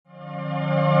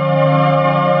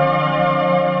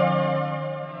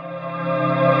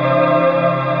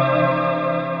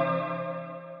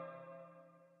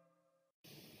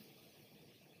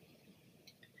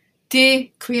Dear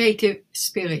creative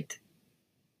spirit,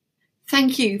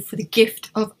 thank you for the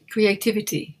gift of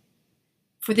creativity,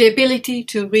 for the ability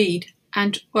to read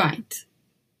and write.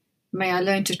 May I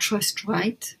learn to trust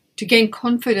right, to gain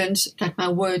confidence that my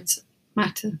words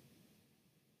matter.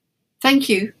 Thank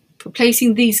you for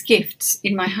placing these gifts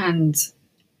in my hands.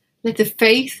 Let the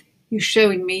faith you show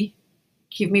in me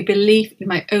give me belief in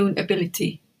my own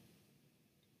ability.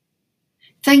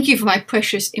 Thank you for my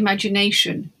precious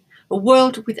imagination. A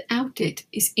world without it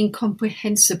is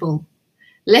incomprehensible.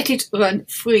 Let it run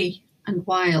free and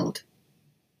wild.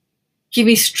 Give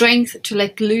me strength to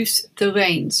let loose the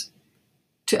reins,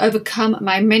 to overcome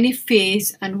my many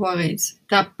fears and worries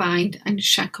that bind and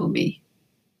shackle me.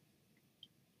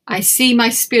 I see my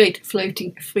spirit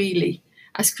floating freely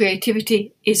as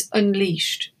creativity is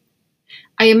unleashed.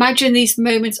 I imagine these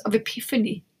moments of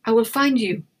epiphany. I will find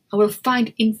you. I will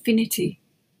find infinity.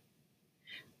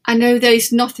 I know there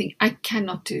is nothing I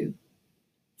cannot do.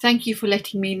 Thank you for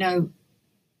letting me know.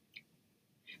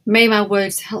 May my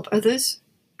words help others,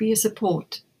 be a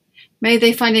support. May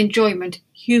they find enjoyment,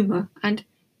 humour, and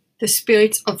the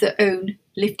spirits of their own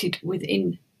lifted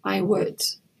within my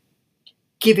words,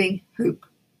 giving hope.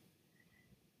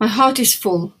 My heart is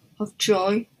full of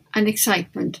joy and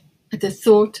excitement at the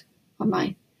thought of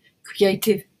my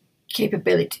creative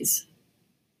capabilities.